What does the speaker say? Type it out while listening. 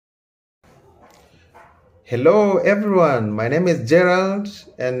Hello everyone, my name is Gerald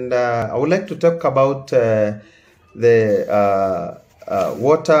and I would like to talk about the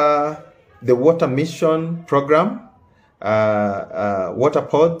water mission program, water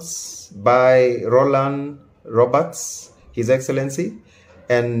pods by Rollan Roberts, His Excellency.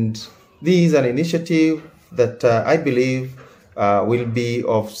 And this is an initiative that I believe will be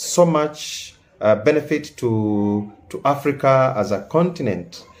of so much benefit to Africa as a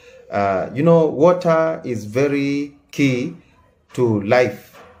continent. Water is very key to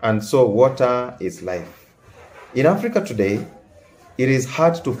life, and so water is life. In Africa today, it is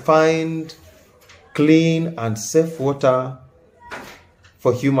hard to find clean and safe water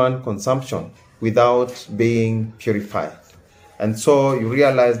for human consumption without being purified. And so you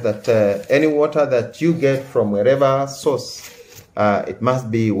realize that any water that you get from wherever source, it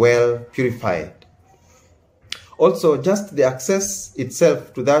must be well purified. Also, just the access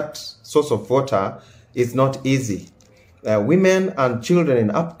itself to that source of water is not easy. Women and children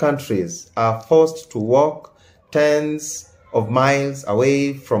in up countries are forced to walk tens of miles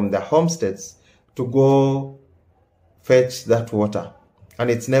away from their homesteads to go fetch that water.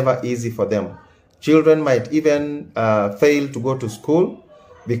 And it's never easy for them. Children might even fail to go to school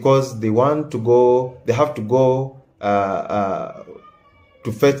because they have to go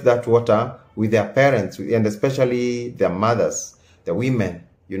to fetch that water with their parents, and especially their mothers, the women,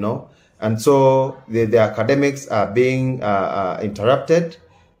 And so the academics are being interrupted.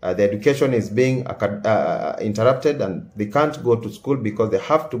 The education is being interrupted, and they can't go to school because they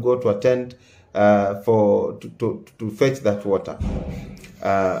have to go to attend to fetch that water.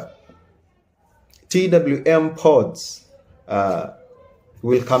 TWM pods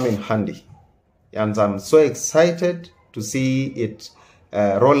will come in handy, and I'm so excited to see it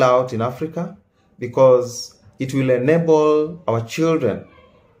roll out in Africa, because it will enable our children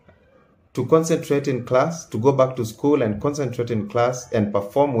to concentrate in class, to go back to school and concentrate in class and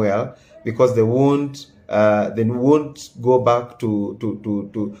perform well, because they won't go back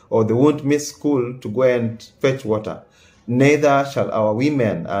or they won't miss school to go and fetch water. Neither shall our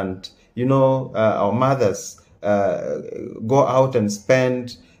women and our mothers go out and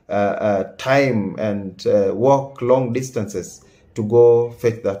spend time and walk long distances to go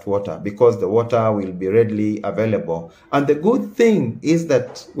fetch that water, because the water will be readily available. And the good thing is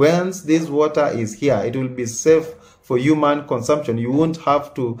that once this water is here, it will be safe for human consumption. You won't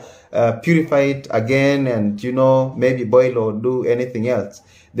have to purify it again and maybe boil or do anything else.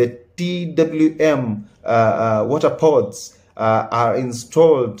 The TWM water pods are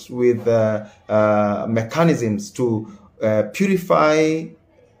installed with mechanisms to purify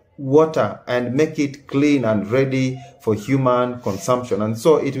water and make it clean and ready for human consumption. And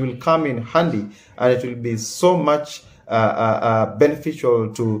so it will come in handy, and it will be so much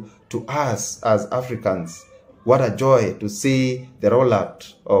beneficial to us as Africans. What a joy to see the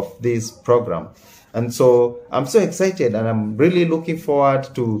rollout of this program. And so I'm so excited, and I'm really looking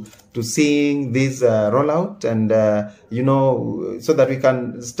forward to seeing this rollout, and so that we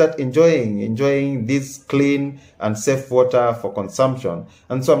can start enjoying this clean and safe water for consumption.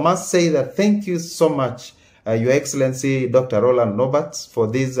 And so I must say that thank you so much, Your Excellency Dr. Rollan Roberts, for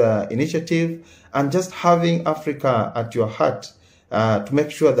this initiative, and just having Africa at your heart to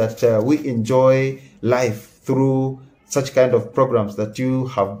make sure that we enjoy life through such kind of programs that you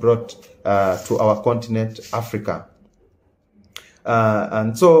have brought to our continent, Africa.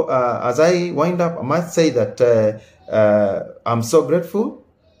 And so as I wind up, I must say that I'm so grateful.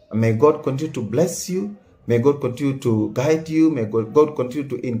 May God continue to bless you. May God continue to guide you. May God continue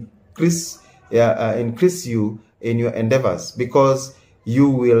to increase you in your endeavors, because you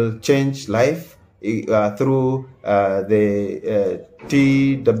will change life through the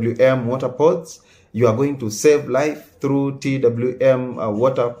TWM water pods. You are going to save life through TWM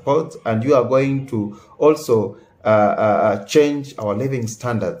water pods, and you are going to also change our living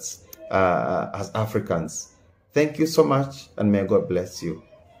standards as Africans. Thank you so much, and may God bless you.